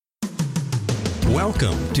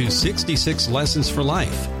Welcome to 66 Lessons for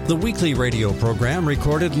Life, the weekly radio program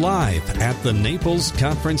recorded live at the Naples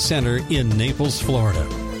Conference Center in Naples, Florida.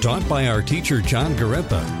 Taught by our teacher John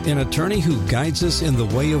Gareppa, an attorney who guides us in the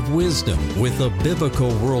way of wisdom with a biblical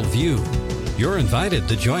worldview. You're invited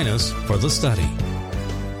to join us for the study.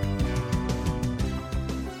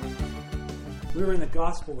 We're in the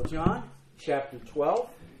Gospel of John, chapter 12.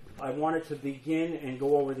 I wanted to begin and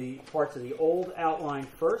go over the parts of the old outline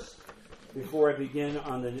first before I begin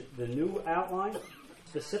on the new outline.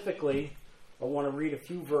 Specifically, I want to read a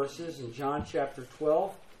few verses in John chapter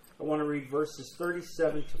 12. I want to read verses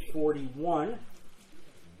 37 to 41.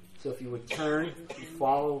 So if you would turn and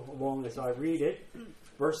follow along as I read it.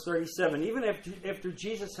 Verse 37, even after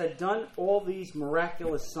Jesus had done all these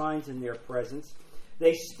miraculous signs in their presence,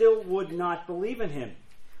 they still would not believe in him.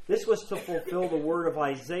 This was to fulfill the word of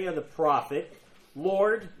Isaiah the prophet,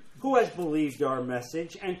 Lord, who has believed our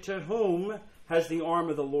message, and to whom has the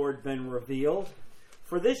arm of the Lord been revealed?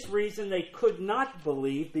 For this reason they could not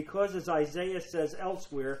believe, because as Isaiah says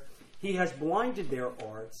elsewhere, he has blinded their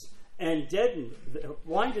hearts and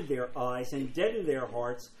blinded their eyes and deadened their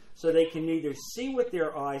hearts, so they can neither see with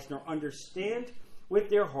their eyes nor understand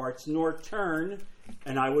with their hearts, nor turn,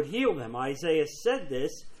 and I would heal them. Isaiah said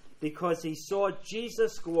this because he saw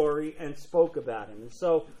Jesus' glory and spoke about him. And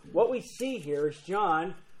so what we see here is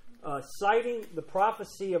John citing the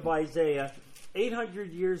prophecy of Isaiah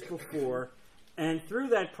 800 years before, and through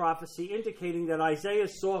that prophecy indicating that Isaiah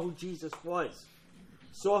saw who Jesus was,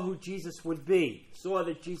 saw who Jesus would be, saw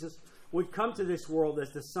that Jesus would come to this world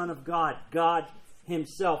as the Son of God, God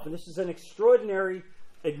himself. And this is an extraordinary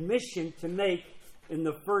admission to make in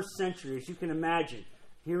the first century. As you can imagine,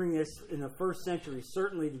 hearing this in the first century,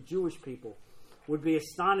 certainly the Jewish people would be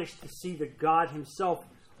astonished to see that God himself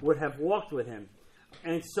would have walked with him.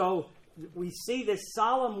 And so we see this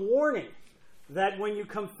solemn warning that when you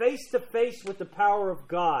come face to face with the power of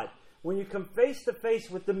God, when you come face to face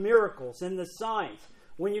with the miracles and the signs,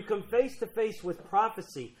 when you come face to face with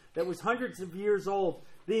prophecy that was hundreds of years old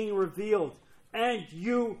being revealed, and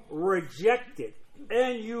you reject it,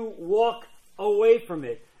 and you walk away from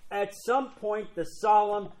it, at some point the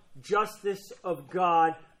solemn justice of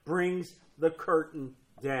God brings the curtain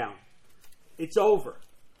down. It's over.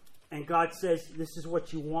 And God says, this is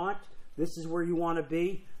what you want. This is where you want to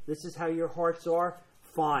be. This is how your hearts are.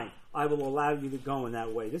 Fine. I will allow you to go in that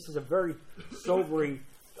way. This is a very sobering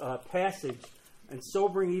passage, and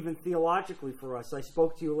sobering even theologically for us. I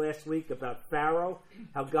spoke to you last week about Pharaoh,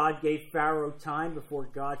 how God gave Pharaoh time before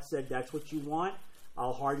God said, that's what you want.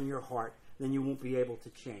 I'll harden your heart. Then you won't be able to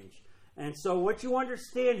change. And so what you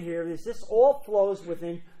understand here is this all flows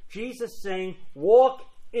within Jesus saying, walk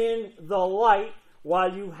in the light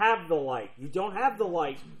while you have the light. You don't have the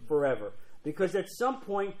light forever, because at some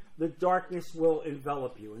point the darkness will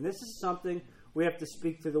envelop you. And this is something we have to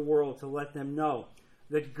speak to the world to let them know,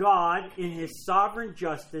 that God in his sovereign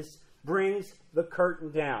justice brings the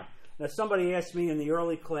curtain down. Now somebody asked me in the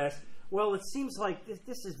early class, well, it seems like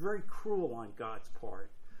this is very cruel on God's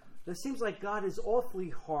part. It seems like God is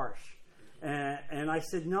awfully harsh. And I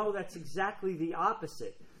said, no, that's exactly the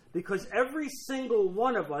opposite. Because every single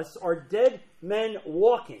one of us are dead men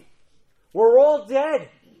walking. We're all dead.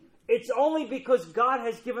 It's only because God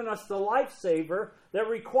has given us the lifesaver that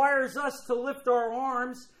requires us to lift our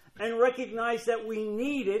arms and recognize that we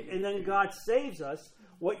need it, and then God saves us.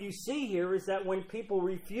 What you see here is that when people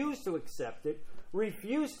refuse to accept it,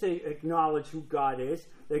 refuse to acknowledge who God is,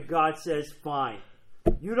 that God says, fine.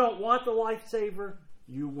 You don't want the lifesaver,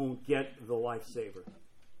 you won't get the lifesaver.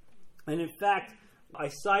 And in fact, I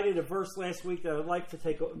cited a verse last week that I'd like to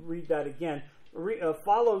read that again.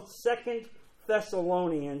 Follow 2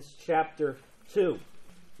 Thessalonians chapter 2.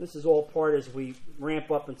 This is all part as we ramp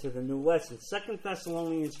up into the new lesson. 2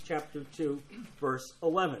 Thessalonians chapter 2, verse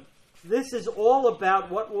 11. This is all about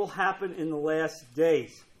what will happen in the last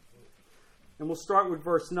days. And we'll start with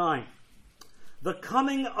verse 9. The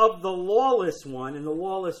coming of the lawless one, and the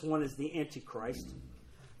lawless one is the Antichrist.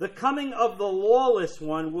 The coming of the lawless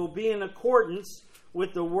one will be in accordance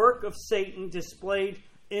with the work of Satan displayed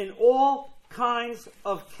in all kinds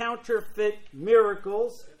of counterfeit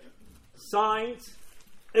miracles, signs,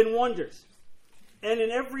 and wonders, and in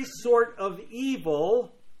every sort of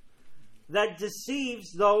evil that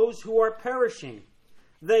deceives those who are perishing.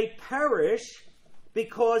 They perish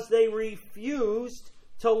because they refused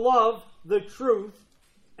to love the truth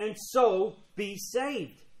and so be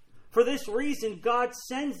saved. For this reason, God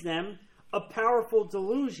sends them a powerful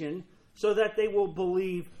delusion so that they will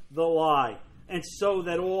believe the lie, and so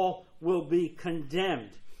that all will be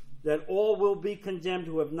condemned. That all will be condemned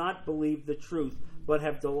who have not believed the truth, but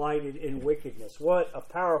have delighted in wickedness. What a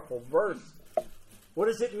powerful verse. What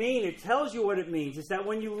does it mean? It tells you what it means. It's that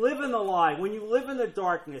when you live in the lie, when you live in the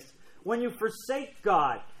darkness, when you forsake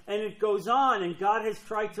God, and it goes on, and God has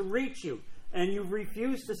tried to reach you, and you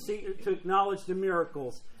refuse to acknowledge the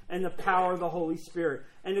miracles and the power of the Holy Spirit.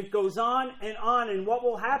 And it goes on, and what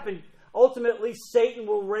will happen? Ultimately, Satan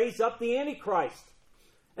will raise up the Antichrist.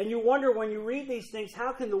 And you wonder when you read these things,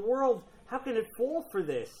 how can it fall for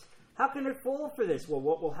this? How can it fall for this? Well,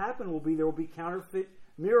 what will happen will be there will be counterfeit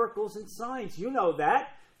miracles and signs. You know that.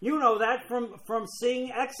 You know that from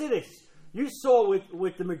seeing Exodus. You saw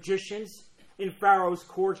with the magicians in Pharaoh's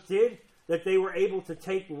court did, that they were able to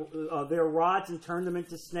take their rods and turn them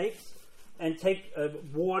into snakes, and take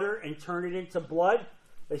water and turn it into blood.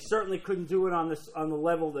 They certainly couldn't do it on the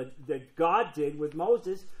level that God did with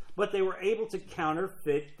Moses, but they were able to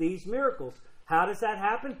counterfeit these miracles. How does that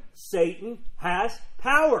happen? Satan has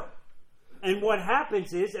power. And what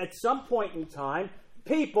happens is, at some point in time,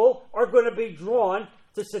 people are going to be drawn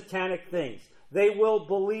to satanic things. They will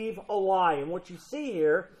believe a lie. And what you see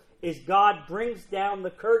here is God brings down the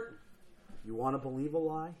curtain. You want to believe a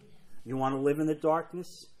lie? You want to live in the darkness?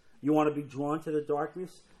 You want to be drawn to the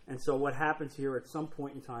darkness? And so what happens here, at some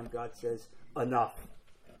point in time, God says, enough.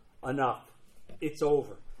 Enough. It's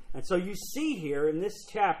over. And so you see here in this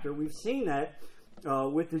chapter, we've seen that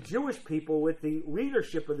with the Jewish people, with the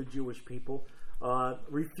leadership of the Jewish people,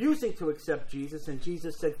 refusing to accept Jesus. And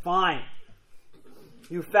Jesus said, fine.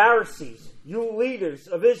 You Pharisees, you leaders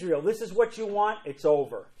of Israel, this is what you want. It's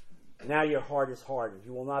over. Now your heart is hardened.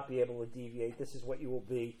 You will not be able to deviate. This is what you will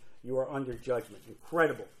be. You are under judgment.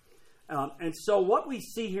 Incredible. And so what we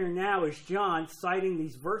see here now is John citing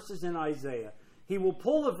these verses in Isaiah. He will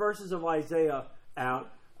pull the verses of Isaiah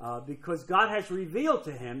out because God has revealed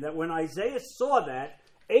to him that when Isaiah saw that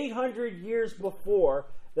 800 years before,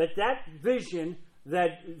 that vision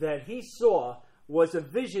that he saw was a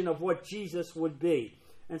vision of what Jesus would be.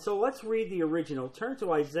 And so let's read the original. Turn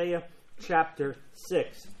to Isaiah chapter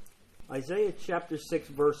 6. Isaiah chapter 6,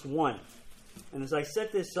 verse 1. And as I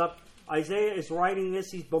set this up, Isaiah is writing this.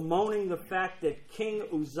 He's bemoaning the fact that King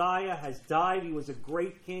Uzziah has died. He was a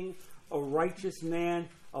great king, a righteous man,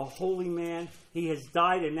 a holy man. He has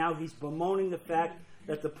died, and now he's bemoaning the fact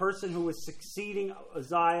that the person who is succeeding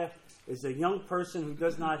Uzziah is a young person who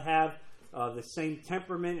does not have the same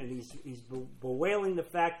temperament, and he's bewailing the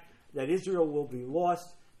fact that Israel will be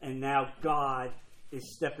lost, and now God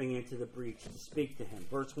is stepping into the breach to speak to him.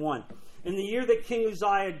 Verse 1. In the year that King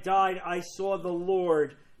Uzziah died, I saw the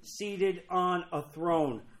Lord seated on a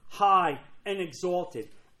throne, high and exalted,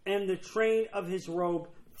 and the train of his robe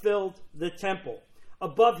filled the temple.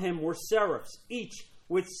 Above him were seraphs, each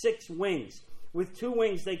with 6 wings. With 2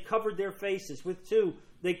 wings they covered their faces, with 2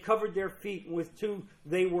 they covered their feet, and with 2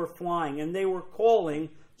 they were flying. And they were calling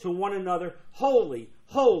to one another, Holy,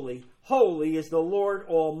 holy, holy is the Lord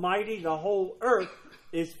Almighty. The whole earth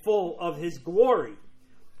is full of his glory.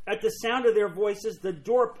 At the sound of their voices, the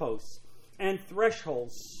doorposts and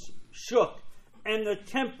thresholds shook, and the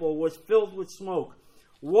temple was filled with smoke.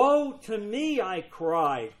 Woe to me, I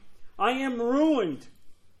cried. I am ruined,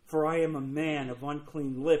 for I am a man of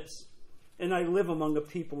unclean lips, and I live among a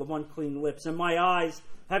people of unclean lips, and my eyes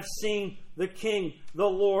have seen the King, the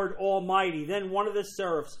Lord Almighty. Then one of the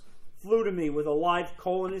seraphs flew to me with a live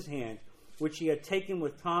coal in his hand, which he had taken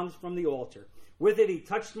with tongs from the altar. With it he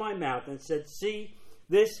touched my mouth and said, See,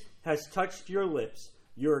 this has touched your lips.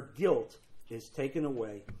 Your guilt is taken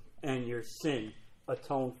away, and your sin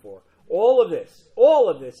atoned for. All of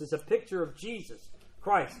this is a picture of Jesus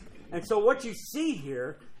Christ. And so what you see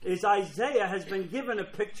here is Isaiah has been given a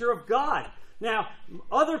picture of God. Now,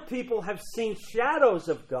 other people have seen shadows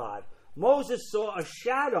of God. Moses saw a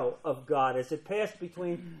shadow of God as it passed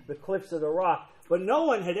between the cliffs of the rock. But no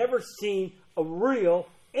one had ever seen a real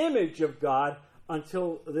image of God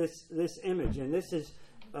until this image. And this is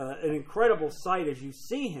an incredible sight as you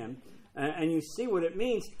see him and you see what it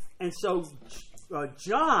means. And so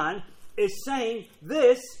John is saying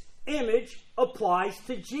this image applies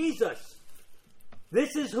to Jesus.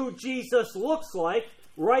 This is who Jesus looks like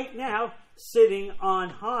right now, sitting on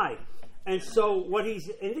high. And so what he's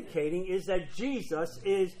indicating is that Jesus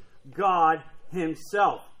is God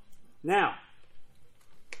himself. Now,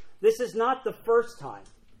 this is not the first time.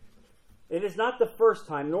 It is not the first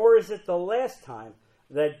time, nor is it the last time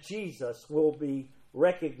that Jesus will be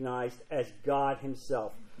recognized as God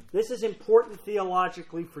himself. This is important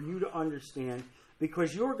theologically for you to understand,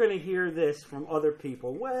 because you're going to hear this from other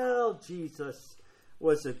people. Well, Jesus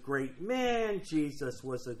was a great man. Jesus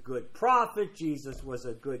was a good prophet. Jesus was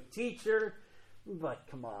a good teacher. But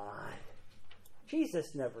come on.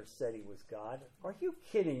 Jesus never said he was God. Are you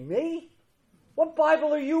kidding me? What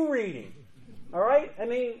Bible are you reading? All right? I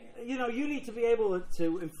mean, you need to be able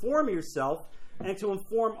to inform yourself and to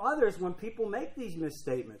inform others when people make these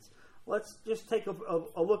misstatements. Let's just take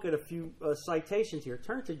a look at a few citations here.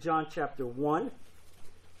 Turn to John chapter 1.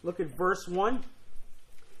 Look at verse 1.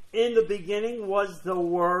 In the beginning was the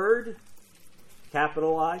Word,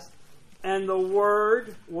 capitalized, and the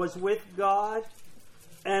Word was with God,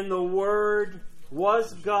 and the Word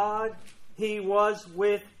was God. He was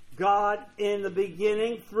with God in the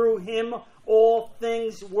beginning. Through him all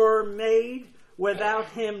things were made. Without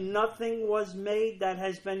him nothing was made that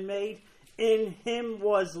has been made. In him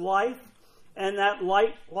was life, and that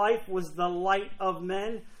life was the light of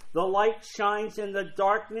men. The light shines in the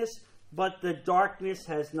darkness, but the darkness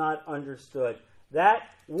has not understood. That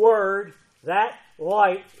Word, that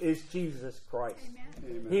light is Jesus Christ.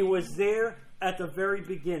 Amen. He was there at the very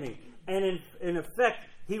beginning. And in effect,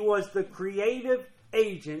 he was the creative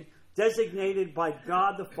agent designated by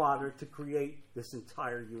God the Father to create this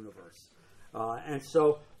entire universe. And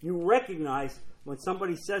so you recognize when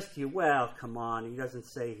somebody says to you, well, come on, he doesn't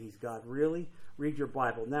say he's God. Really? Read your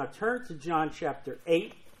Bible. Now turn to John chapter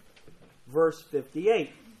 8, verse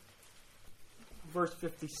 58. Verse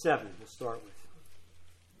 57 we'll start with.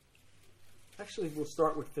 Actually, we'll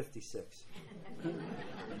start with 56.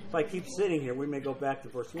 If I keep sitting here, we may go back to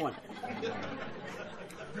verse 1.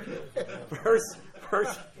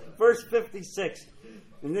 Verse 56.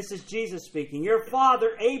 And this is Jesus speaking. Your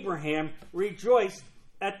father Abraham rejoiced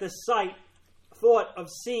at the thought of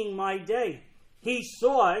seeing my day. He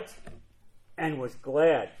saw it and was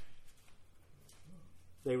glad.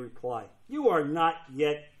 They reply, you are not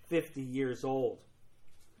yet 50 years old.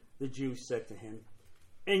 The Jews said to him,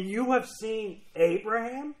 and you have seen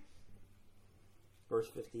Abraham? Verse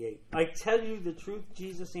 58. I tell you the truth,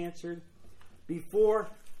 Jesus answered. Before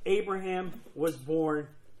Abraham was born,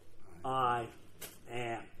 I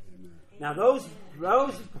am. Now those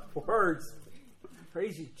words,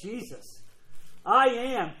 praise you, Jesus. I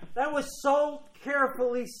am. That was so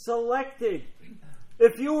carefully selected.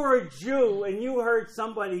 If you were a Jew and you heard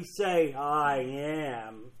somebody say, I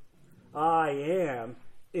am,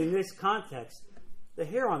 in this context, the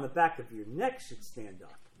hair on the back of your neck should stand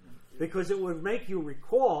up. Because it would make you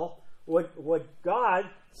recall what God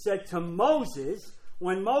said to Moses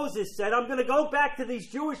when Moses said, I'm going to go back to these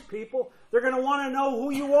Jewish people. They're going to want to know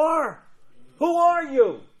who you are. Who are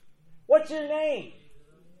you? What's your name?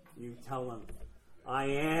 You tell them, I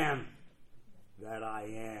am that I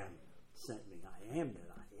am sent me. I am that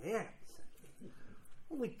I am sent me.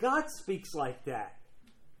 Only God speaks like that.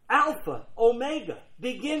 Alpha, Omega,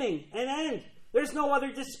 beginning and end. There's no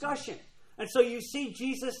other discussion. And so you see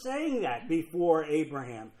Jesus saying that before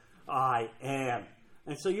Abraham, I am.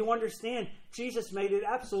 And so you understand, Jesus made it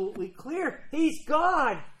absolutely clear. He's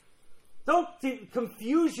God. Don't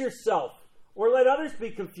confuse yourself or let others be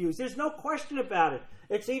confused. There's no question about it.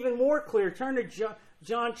 It's even more clear. Turn to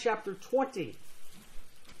John chapter 20,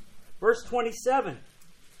 verse 27.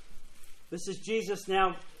 This is Jesus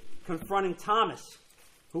now confronting Thomas,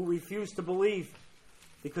 who refused to believe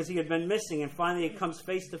because he had been missing. And finally he comes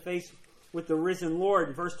face to face with the risen Lord.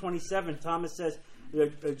 In verse 27,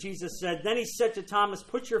 Jesus said, then he said to Thomas,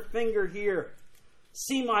 put your finger here.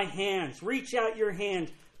 See my hands. Reach out your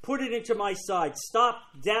hand. Put it into my side. Stop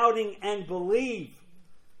doubting and believe.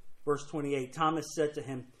 Verse 28, Thomas said to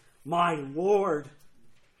him, my Lord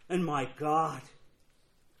and my God.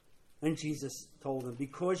 And Jesus told him,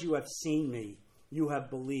 because you have seen me, you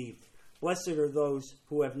have believed. Blessed are those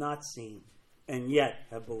who have not seen and yet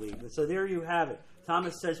have believed. And so there you have it.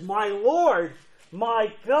 Thomas says, my Lord,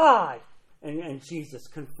 my God. And Jesus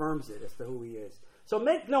confirms it as to who he is. So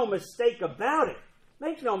make no mistake about it.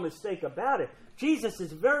 Make no mistake about it. Jesus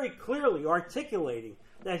is very clearly articulating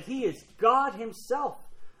that he is God himself.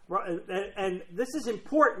 And this is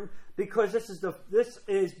important because this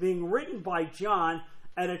is being written by John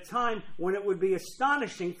at a time when it would be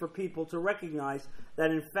astonishing for people to recognize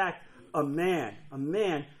that in fact a man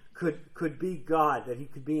could be God, that he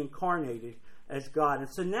could be incarnated as God. And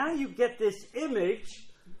so now you get this image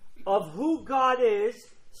of who God is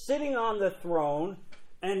sitting on the throne,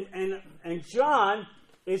 and John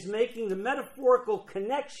is making the metaphorical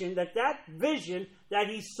connection that vision that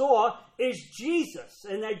he saw is Jesus,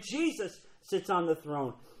 and that Jesus sits on the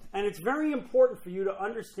throne. And it's very important for you to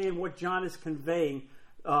understand what John is conveying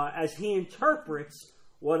as he interprets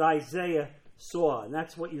what Isaiah saw. And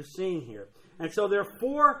that's what you're seeing here. And so there are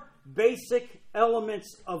four basic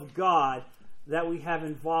elements of God that we have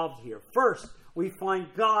involved here. First, we find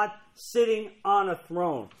God sitting on a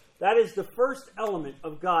throne. That is the first element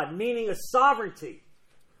of God, meaning a sovereignty,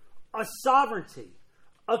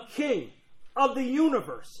 a king of the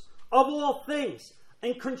universe, of all things,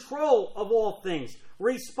 in control of all things,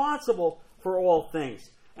 responsible for all things.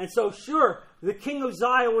 And so, sure, the King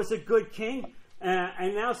Uzziah was a good king,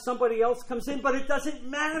 and now somebody else comes in, but it doesn't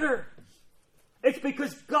matter. It's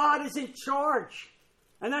because God is in charge.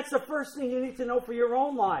 And that's the first thing you need to know for your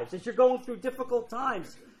own lives. As you're going through difficult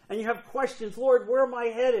times and you have questions, Lord, where am I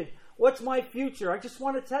headed? What's my future? I just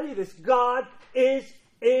want to tell you this. God is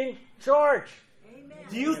in charge. Amen.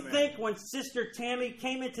 Do you think when Sister Tammy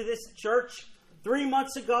came into this church 3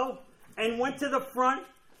 months ago and went to the front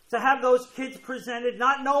to have those kids presented,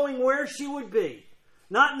 not knowing where she would be,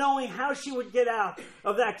 not knowing how she would get out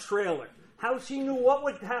of that trailer, how she knew what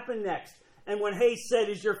would happen next, and when Hayes said,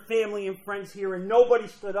 is your family and friends here, and nobody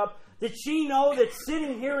stood up, did she know that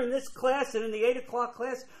sitting here in this class and in the 8 o'clock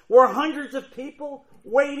class were hundreds of people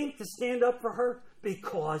waiting to stand up for her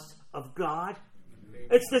because of God?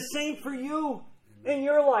 It's the same for you in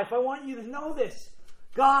your life. I want you to know this.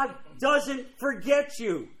 God doesn't forget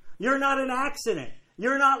you. You're not an accident.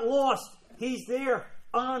 You're not lost. He's there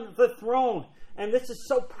on the throne. And this is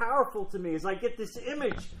so powerful to me as I get this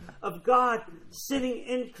image of God sitting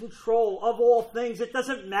in control of all things. It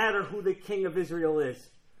doesn't matter who the king of Israel is.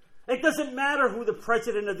 It doesn't matter who the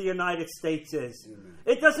president of the United States is. Amen.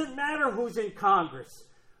 It doesn't matter who's in Congress.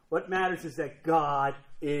 What matters is that God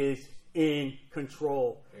is in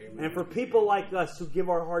control. Amen. And for people like us who give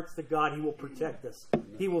our hearts to God, He will protect us. Amen.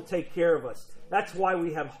 He will take care of us. That's why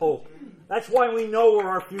we have hope. That's why we know where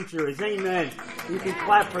our future is. Amen. You can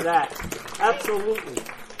clap for that. Absolutely.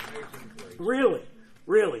 Really.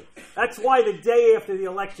 Really. That's why the day after the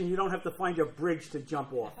election, you don't have to find a bridge to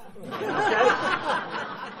jump off.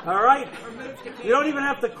 Okay? All right? You don't even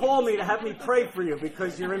have to call me to have me pray for you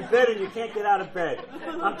because you're in bed and you can't get out of bed.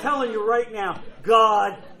 I'm telling you right now,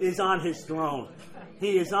 God is on His throne.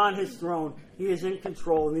 He is on His throne. He is in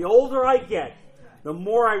control. And the older I get, the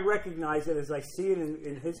more I recognize it as I see it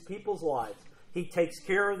in His people's lives. He takes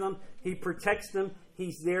care of them. He protects them.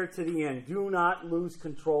 He's there to the end. Do not lose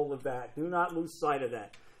control of that. Do not lose sight of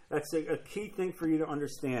that. That's a key thing for you to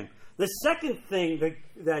understand. The second thing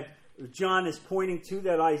that John is pointing to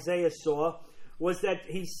that Isaiah saw was that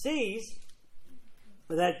he sees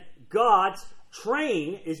that God's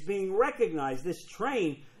train is being recognized. This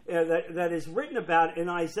train that is written about in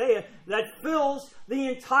Isaiah that fills the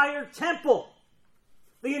entire temple.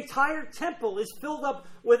 The entire temple is filled up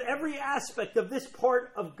with every aspect of this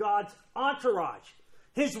part of God's entourage.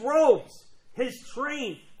 His robes, His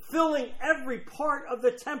train, filling every part of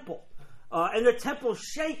the temple. And the temple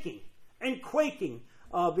shaking and quaking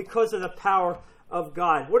because of the power of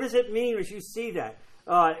God. What does it mean as you see that?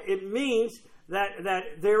 It means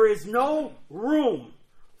that there is no room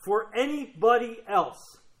for anybody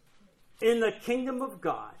else in the kingdom of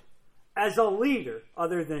God as a leader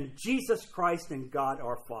other than Jesus Christ and God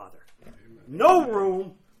our Father. No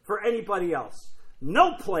room for anybody else.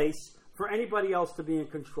 No place for anybody else to be in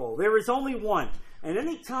control. There is only one. And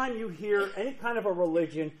anytime you hear any kind of a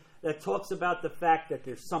religion that talks about the fact that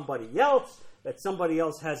there's somebody else, that somebody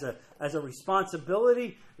else has a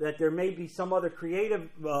responsibility, that there may be some other creative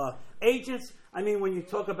agents. I mean, when you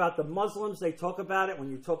talk about the Muslims, they talk about it.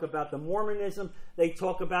 When you talk about the Mormonism, they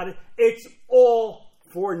talk about it. It's all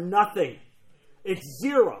for nothing. It's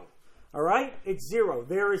zero. All right? It's zero.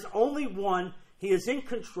 There is only one. He is in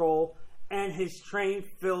control, and His train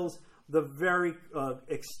fills the very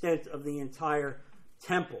extent of the entire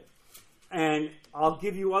temple. And I'll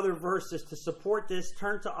give you other verses to support this.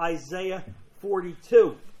 Turn to Isaiah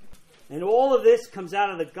 42. And all of this comes out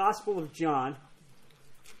of the Gospel of John.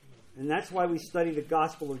 And that's why we study the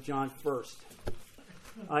Gospel of John first.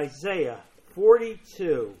 Isaiah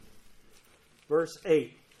 42, verse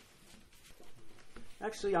 8.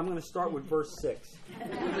 Actually, I'm going to start with verse 6.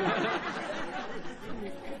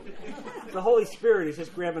 The Holy Spirit is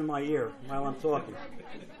just grabbing my ear while I'm talking.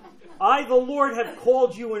 I, the Lord, have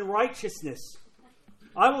called you in righteousness.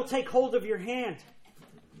 I will take hold of your hand.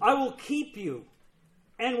 I will keep you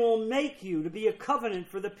and will make you to be a covenant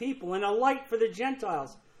for the people and a light for the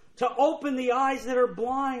Gentiles, to open the eyes that are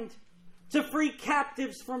blind, to free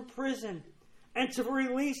captives from prison, and to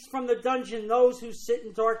release from the dungeon those who sit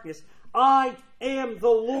in darkness. I am the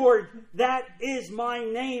Lord, that is my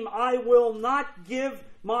name. I will not give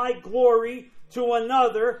my glory to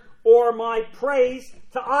another or my praise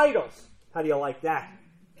to idols. How do you like that?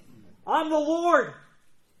 I'm the Lord.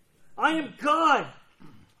 I am God.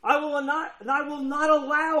 I will not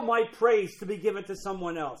allow my praise to be given to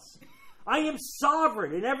someone else. I am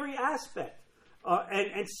sovereign in every aspect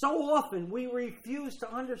And so often we refuse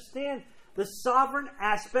to understand the sovereign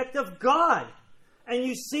aspect of God. And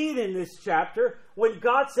you see it in this chapter when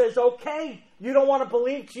God says, okay, you don't want to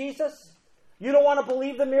believe Jesus? You don't want to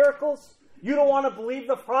believe the miracles? You don't want to believe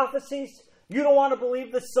the prophecies? You don't want to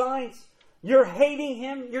believe the signs? You're hating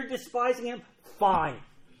him? You're despising him? Fine.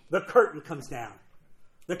 The curtain comes down.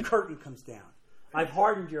 The curtain comes down. I've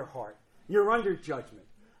hardened your heart. You're under judgment.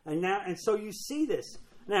 And so you see this.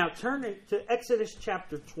 Now turn to Exodus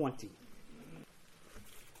chapter 20.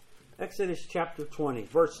 Exodus chapter 20,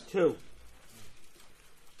 verse 2.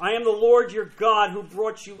 I am the Lord your God who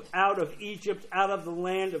brought you out of Egypt, out of the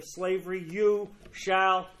land of slavery. You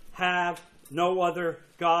shall have no other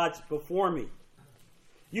gods before me.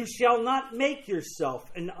 You shall not make yourself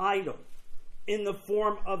an idol in the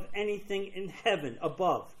form of anything in heaven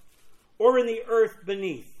above, or in the earth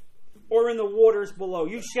beneath, or in the waters below.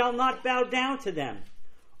 You shall not bow down to them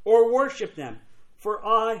or worship them. For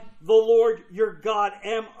I, the Lord your God,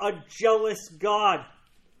 am a jealous God,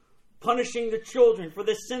 punishing the children for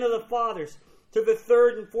the sin of the fathers to the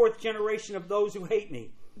third and fourth generation of those who hate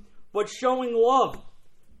me, but showing love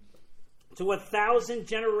to 1,000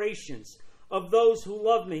 generations of those who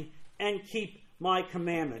love me and keep my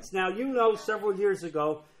commandments. Now, you know, several years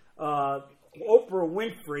ago, Oprah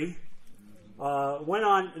Winfrey went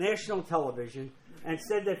on national television and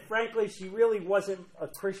said that, frankly, she really wasn't a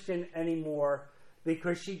Christian anymore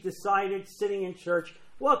because she decided, sitting in church,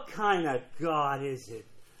 what kind of God is it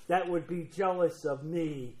that would be jealous of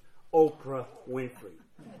me, Oprah Winfrey?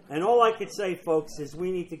 And all I could say, folks, is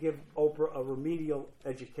we need to give Oprah a remedial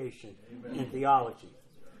education in theology.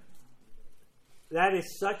 That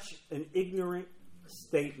is such an ignorant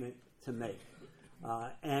statement to make.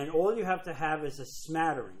 And all you have to have is a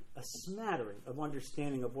smattering of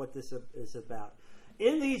understanding of what this is about.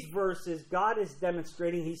 In these verses, God is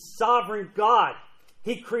demonstrating He's sovereign God.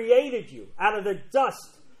 He created you out of the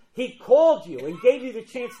dust. He called you and gave you the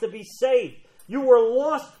chance to be saved. You were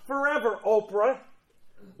lost forever, Oprah.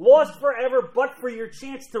 Lost forever, but for your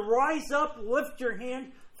chance to rise up, lift your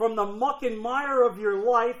hand from the muck and mire of your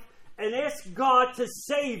life and ask God to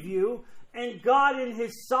save you. And God, in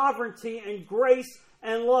His sovereignty and grace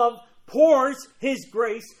and love, pours His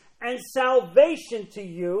grace and salvation to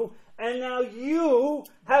you. And now you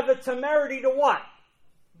have the temerity to what?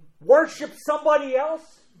 Worship somebody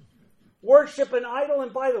else? Worship an idol?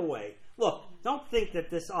 And by the way, look, don't think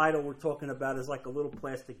that this idol we're talking about is like a little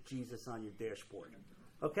plastic Jesus on your dashboard.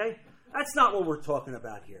 Okay? That's not what we're talking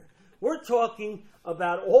about here. We're talking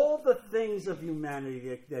about all the things of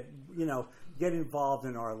humanity that get involved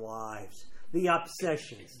in our lives. The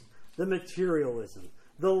obsessions, the materialism,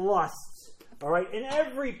 the lusts, all right? In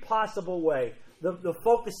every possible way. The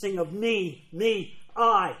focusing of me,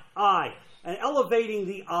 I, and elevating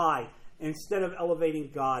the I instead of elevating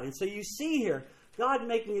God. And so you see here, God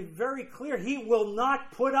making it very clear He will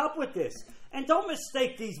not put up with this. And don't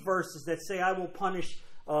mistake these verses that say, I will punish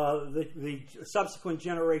the subsequent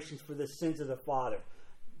generations for the sins of the father.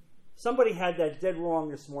 Somebody had that dead wrong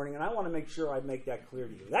this morning, and I want to make sure I make that clear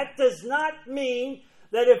to you. That does not mean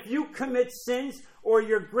that if you commit sins or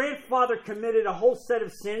your grandfather committed a whole set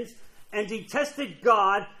of sins and detested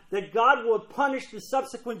God, that God will punish the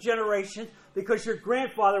subsequent generation because your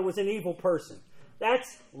grandfather was an evil person.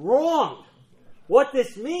 That's wrong. What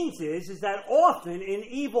this means is that often in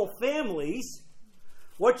evil families,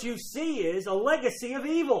 what you see is a legacy of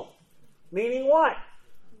evil. Meaning what?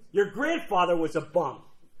 Your grandfather was a bum.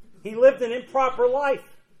 He lived an improper life.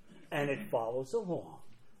 And it follows along.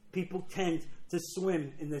 People tend to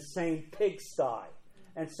swim in the same pigsty.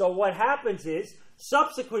 And so what happens is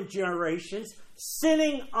subsequent generations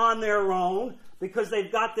sinning on their own because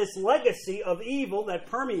they've got this legacy of evil that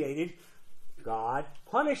permeated, God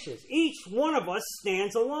punishes. Each one of us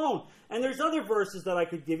stands alone. And there's other verses that I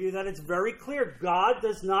could give you that it's very clear. God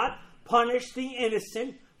does not punish the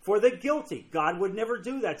innocent for the guilty. God would never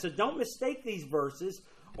do that. So don't mistake these verses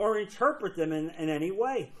or interpret them in any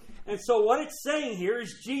way. And so what it's saying here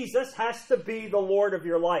is Jesus has to be the Lord of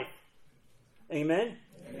your life. Amen?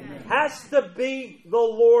 Amen. Has to be the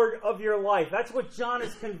Lord of your life. That's what John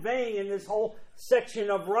is conveying in this whole section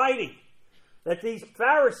of writing. That these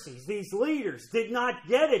Pharisees, these leaders, did not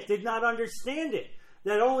get it, did not understand it.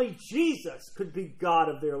 That only Jesus could be God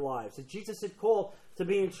of their lives. That Jesus had called to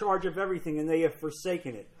be in charge of everything, and they have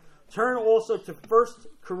forsaken it. Turn also to 1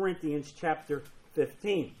 Corinthians chapter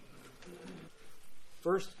 15.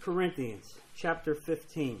 1 Corinthians chapter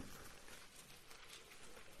 15.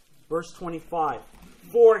 Verse 25.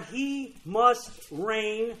 For he must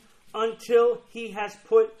reign until he has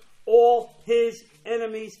put all his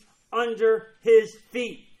enemies under his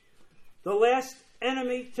feet. The last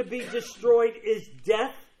enemy to be destroyed is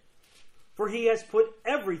death, for he has put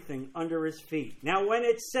everything under his feet. Now, when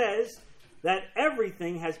it says that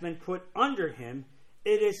everything has been put under him,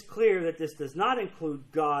 it is clear that this does not include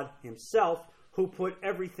God himself, who put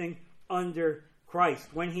everything under Christ.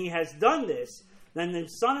 When he has done this, then the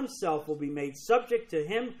Son himself will be made subject to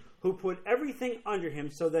him who put everything under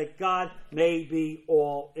him, so that God may be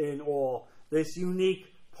all in all. This unique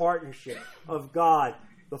partnership of God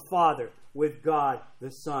the Father with God the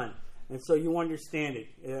Son. And so you understand it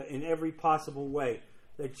in every possible way,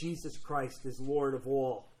 that Jesus Christ is Lord of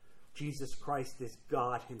all. Jesus Christ is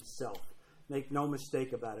God himself. Make no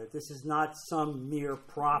mistake about it. This is not some mere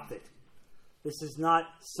prophet. This is not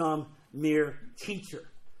some mere teacher.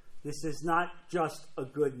 This is not just a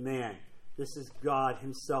good man. This is God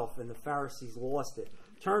himself, and the Pharisees lost it.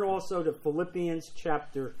 Turn also to Philippians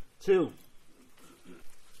chapter 2.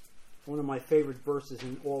 One of my favorite verses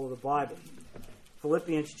in all of the Bible.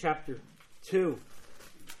 Philippians chapter 2,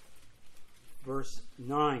 verse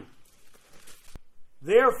 9.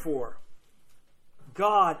 Therefore,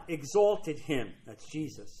 God exalted him, that's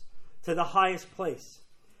Jesus, to the highest place,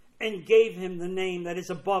 and gave him the name that is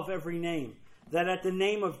above every name, that at the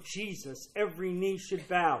name of Jesus every knee should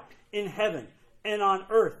bow, in heaven and on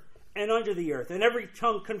earth and under the earth, and every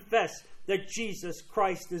tongue confess that Jesus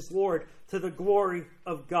Christ is Lord, to the glory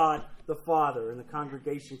of God the Father. And the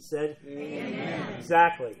congregation said, Amen.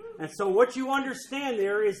 Exactly. And so what you understand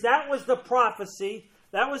there is that was the prophecy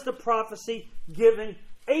given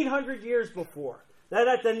 800 years before. That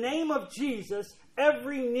at the name of Jesus,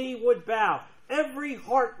 every knee would bow, every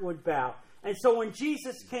heart would bow. And so when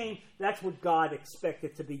Jesus came, that's what God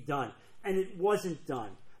expected to be done. And it wasn't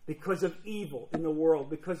done because of evil in the world,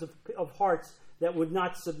 because of hearts that would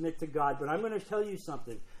not submit to God. But I'm going to tell you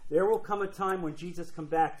something. There will come a time when Jesus comes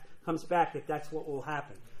back, that that's what will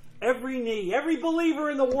happen. Every knee, every believer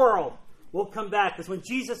in the world will come back. Because when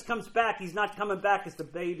Jesus comes back, he's not coming back as the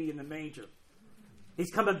baby in the manger.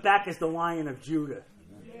 He's coming back as the Lion of Judah.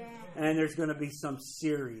 Yeah. And there's going to be some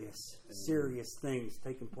serious things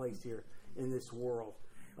taking place here in this world.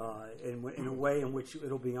 In a way in which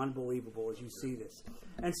it'll be unbelievable as you see this.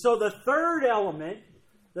 And so the third element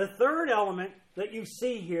that you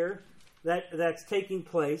see here that's taking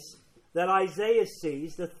place, that Isaiah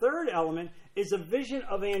sees, the third element is a vision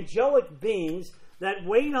of angelic beings that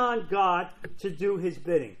wait on God to do his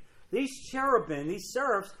bidding. These cherubim, these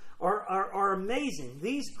seraphs, are amazing.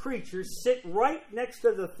 These creatures sit right next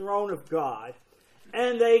to the throne of God,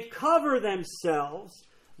 and they cover themselves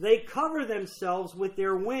with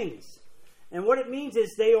their wings. And what it means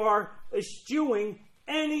is they are eschewing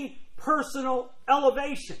any personal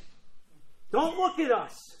elevation. Don't look at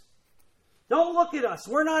us. Don't look at us.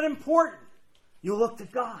 We're not important. You look to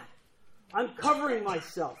God. I'm covering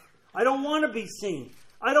myself. I don't want to be seen.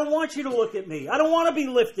 I don't want you to look at me. I don't want to be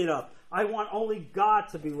lifted up. I want only God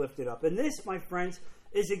to be lifted up. And this, my friends,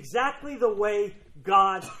 is exactly the way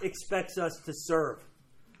God expects us to serve.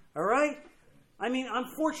 All right? I mean,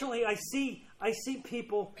 unfortunately, I see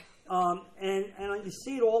people, and you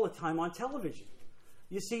see it all the time on television.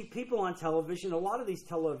 You see people on television, a lot of these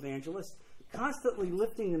televangelists, constantly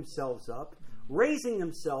lifting themselves up, raising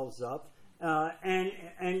themselves up, and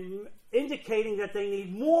indicating that they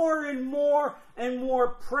need more and more and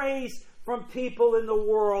more praise from people in the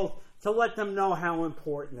world to let them know how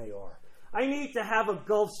important they are. I need to have a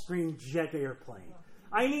Gulfstream jet airplane.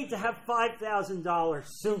 I need to have $5,000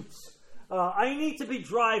 suits. I need to be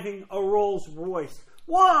driving a Rolls Royce.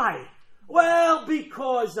 Why? Well,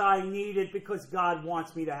 because I need it, because God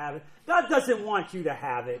wants me to have it. God doesn't want you to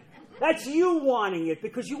have it. That's you wanting it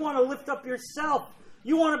because you want to lift up yourself.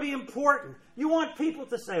 You want to be important. You want people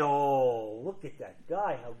to say, oh, look at that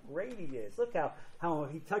guy, how great he is. Look how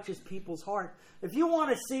he touches people's heart. If you want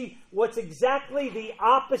to see what's exactly the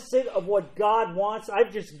opposite of what God wants,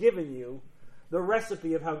 I've just given you the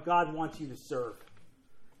recipe of how God wants you to serve.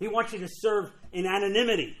 He wants you to serve in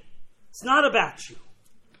anonymity. It's not about you.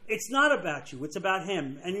 It's not about you. It's about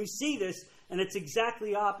him. And you see this, and it's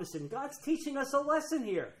exactly opposite. And God's teaching us a lesson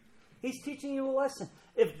here. He's teaching you a lesson.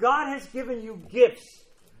 If God has given you gifts,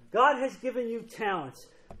 God has given you talents,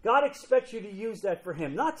 God expects you to use that for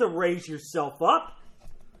him, not to raise yourself up.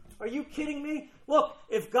 Are you kidding me? Look,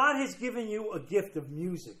 if God has given you a gift of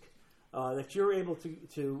music, that you're able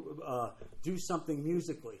to do something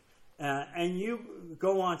musically, and you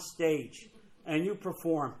go on stage and you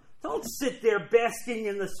perform, don't sit there basking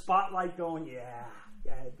in the spotlight going, yeah,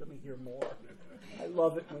 go ahead, let me hear more. I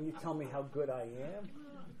love it when you tell me how good I am.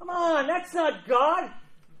 Come on, that's not God.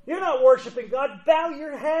 You're not worshiping God. Bow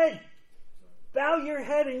your head. bow your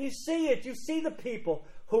head and you see it. You see the people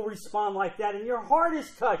who respond like that, and your heart is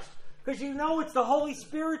touched because you know it's the Holy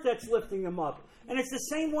Spirit that's lifting them up. And it's the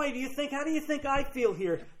same way. How do you think I feel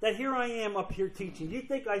here? That here I am up here teaching. Do you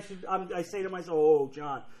think I say to myself, oh,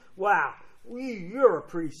 John, wow, you're a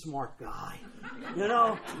pretty smart guy. You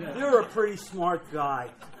know, you're a pretty smart guy.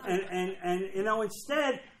 And you know,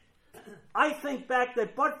 instead, I think back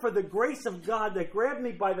that but for the grace of God that grabbed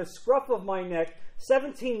me by the scruff of my neck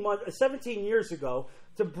 17 years ago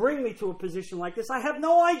to bring me to a position like this, I have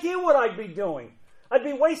no idea what I'd be doing. I'd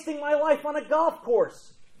be wasting my life on a golf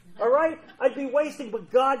course. All right? I'd be wasting,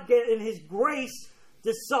 but God, in His grace,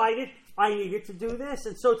 decided I needed to do this.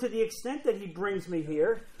 And so to the extent that He brings me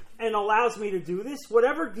here and allows me to do this,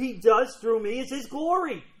 whatever He does through me is His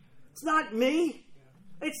glory. It's not me.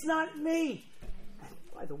 It's not me. And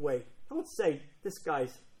by the way, don't say this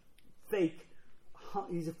guy's fake.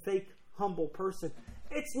 He's a fake, humble person.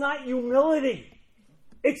 It's not humility.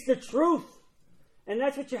 It's the truth. And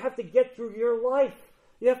that's what you have to get through your life.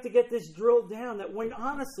 You have to get this drilled down that when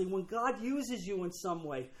God uses you in some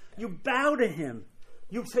way, you bow to Him.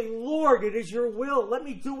 You say, Lord, it is your will. Let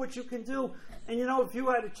me do what you can do. And you know, if you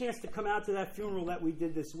had a chance to come out to that funeral that we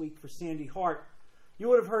did this week for Sandy Hart, you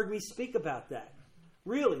would have heard me speak about that.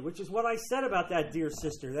 Really, which is what I said about that dear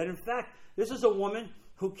sister. That in fact, this is a woman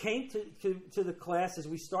who came to the class as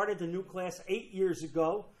we started the new class 8 years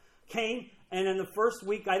ago. Came, and in the first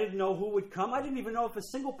week, I didn't know who would come. I didn't even know if a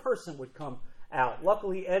single person would come out.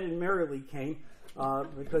 Luckily, Ed and Mary Lee came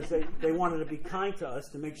because they wanted to be kind to us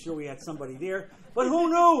to make sure we had somebody there. But who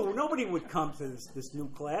knew? Nobody would come to this new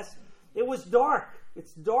class. It was dark.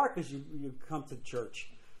 It's dark as you come to church.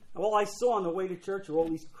 All I saw on the way to church were all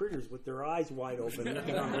these critters with their eyes wide open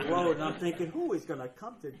looking on the road, and I'm thinking, who is going to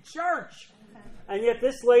come to church? And yet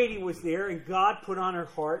this lady was there, and God put on her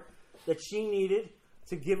heart that she needed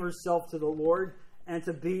to give herself to the Lord and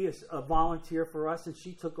to be a volunteer for us. And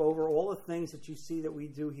she took over all the things that you see that we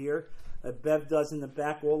do here. Bev does in the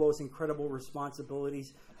back, all those incredible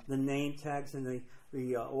responsibilities, the name tags and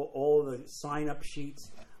all the sign-up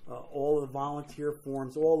sheets, all the volunteer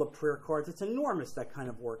forms, all the prayer cards. It's enormous, that kind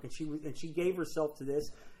of work. And she gave herself to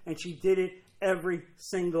this, and she did it every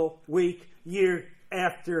single week, year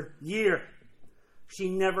after year. She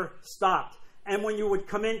never stopped. And when you would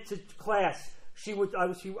come into class, she would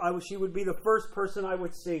be the first person I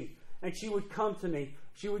would see. And she would come to me.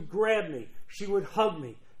 She would grab me. She would hug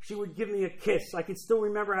me. She would give me a kiss. I can still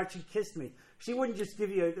remember how she kissed me. She wouldn't just give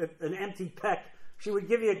you an empty peck. She would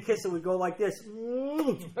give you a kiss that would go like this.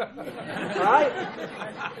 All right?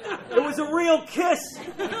 It was a real kiss.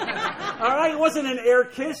 All right? It wasn't an air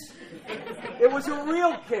kiss. It was a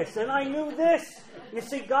real kiss. And I knew this. You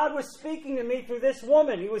see, God was speaking to me through this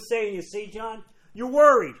woman. He was saying, you see, John, you're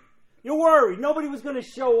worried. You're worried. Nobody was going to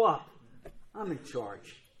show up. I'm in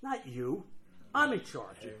charge. Not you. I'm in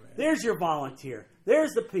charge. Amen. There's your volunteer.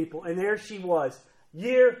 There's the people. And there she was,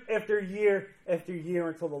 year after year after year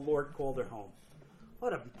until the Lord called her home.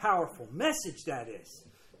 What a powerful message that is.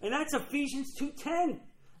 And that's Ephesians 2:10.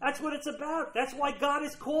 That's what it's about. That's why God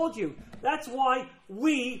has called you. That's why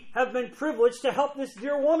we have been privileged to help this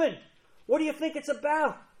dear woman. What do you think it's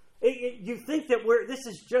about? You think that this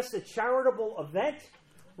is just a charitable event?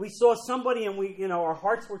 We saw somebody and our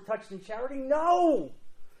hearts were touched in charity? No!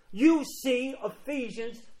 You see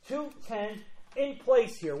Ephesians 2:10 in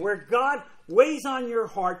place here, where God weighs on your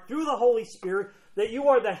heart through the Holy Spirit that you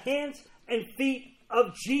are the hands and feet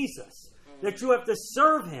of Jesus, that you have to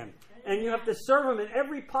serve Him, and you have to serve Him in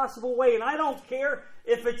every possible way. And I don't care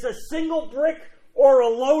if it's a single brick or a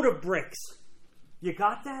load of bricks. You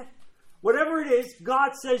got that? Whatever it is,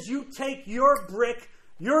 God says you take your brick,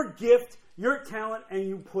 your gift, your talent, and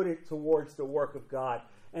you put it towards the work of God.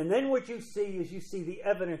 And then what you see is you see the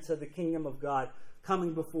evidence of the kingdom of God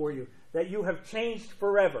coming before you, that you have changed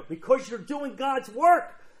forever. Because you're doing God's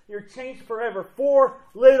work, you're changed forever. 4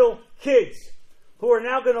 little kids who are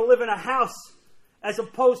now going to live in a house as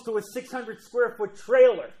opposed to a 600 square foot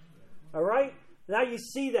trailer. All right? Now you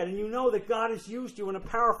see that, and you know that God has used you in a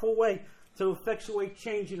powerful way to effectuate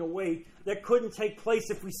change in a way that couldn't take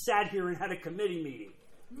place if we sat here and had a committee meeting.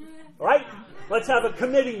 All right? Let's have a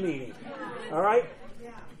committee meeting. All right?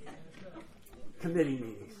 Committee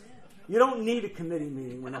meetings. You don't need a committee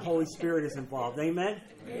meeting when the Holy Spirit is involved. Amen?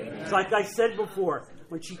 It's like I said before.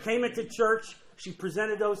 When she came into church, she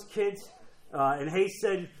presented those kids, and Hayes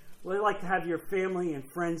said, well, I'd like to have your family and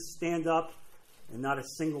friends stand up, and not a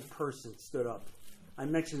single person stood up. I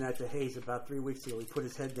mentioned that to Hayes about 3 weeks ago. He put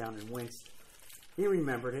his head down and winced. He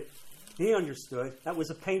remembered it. He understood. That was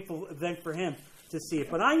a painful event for him to see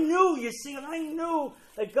it. But I knew, you see, and I knew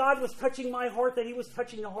that God was touching my heart, that he was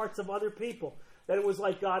touching the hearts of other people. That it was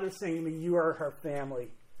like God was saying to me, you are her family.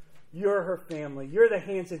 You're her family. You're the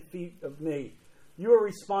hands and feet of me. You are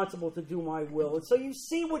responsible to do my will. And so you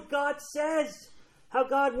see what God says, how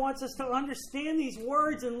God wants us to understand these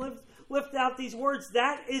words and lift out these words.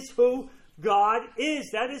 That is who God is.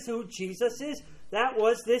 That is who Jesus is. That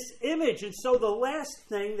was this image. And so the last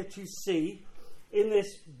thing that you see in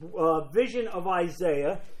this vision of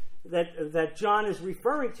Isaiah that John is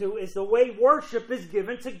referring to is the way worship is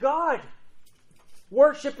given to God.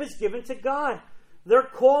 Worship is given to God. They're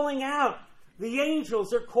calling out. The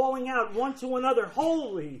angels are calling out one to another,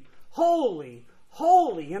 holy, holy,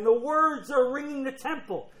 holy. And the words are ringing the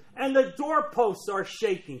temple. And the doorposts are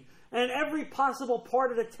shaking. And every possible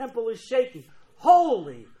part of the temple is shaking.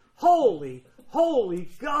 Holy, holy,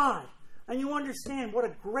 holy God. And you understand what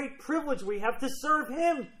a great privilege we have to serve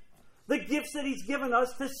him. The gifts that he's given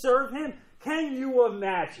us to serve him. Can you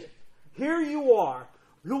imagine? Here you are,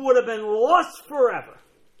 who would have been lost forever,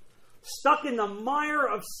 stuck in the mire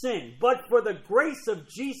of sin, but for the grace of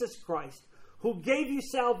Jesus Christ, who gave you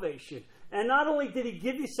salvation. And not only did he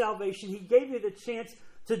give you salvation, he gave you the chance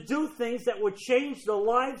to do things that would change the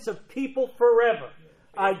lives of people forever.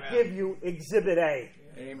 Amen. I give you Exhibit A.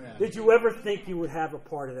 Amen. Did you ever think you would have a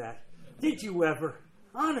part of that? Did you ever?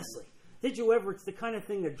 Honestly, did you ever? It's the kind of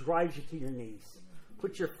thing that drives you to your knees.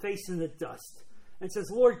 Put your face in the dust and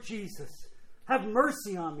says, Lord Jesus, have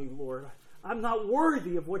mercy on me, Lord. I'm not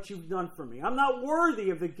worthy of what you've done for me. I'm not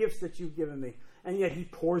worthy of the gifts that you've given me. And yet he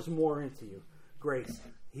pours more into you. Grace.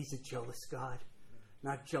 He's a jealous God.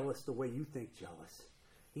 Not jealous the way you think jealous.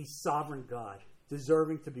 He's sovereign God,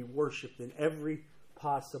 deserving to be worshipped in every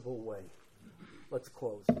possible way. Let's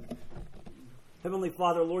close. Heavenly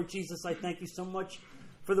Father, Lord Jesus, I thank you so much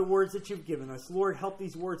for the words that you've given us. Lord, help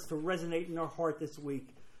these words to resonate in our heart this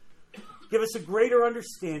week. Give us a greater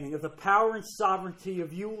understanding of the power and sovereignty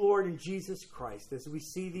of you, Lord, and Jesus Christ, as we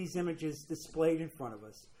see these images displayed in front of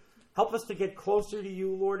us. Help us to get closer to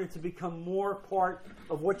you, Lord, and to become more part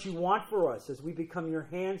of what you want for us as we become your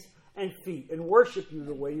hands and feet and worship you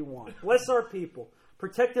the way you want. Bless our people.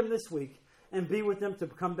 Protect them this week and be with them to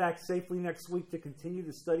come back safely next week to continue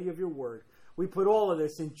the study of your word. We put all of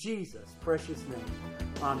this in Jesus' precious name.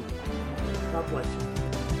 Amen. God bless you.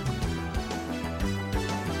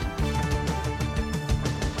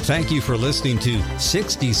 Thank you for listening to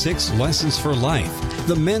 66 Lessons for Life,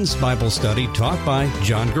 the men's Bible study taught by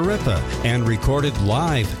John Garippa and recorded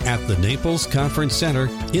live at the Naples Conference Center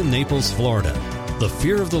in Naples, Florida. The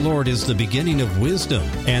fear of the Lord is the beginning of wisdom,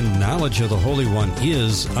 and knowledge of the Holy One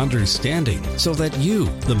is understanding, so that you,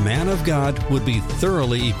 the man of God, would be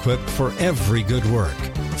thoroughly equipped for every good work.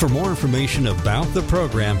 For more information about the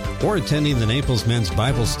program or attending the Naples Men's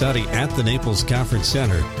Bible Study at the Naples Conference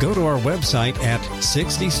Center, go to our website at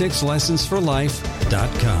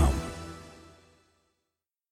 66lessonsforlife.com.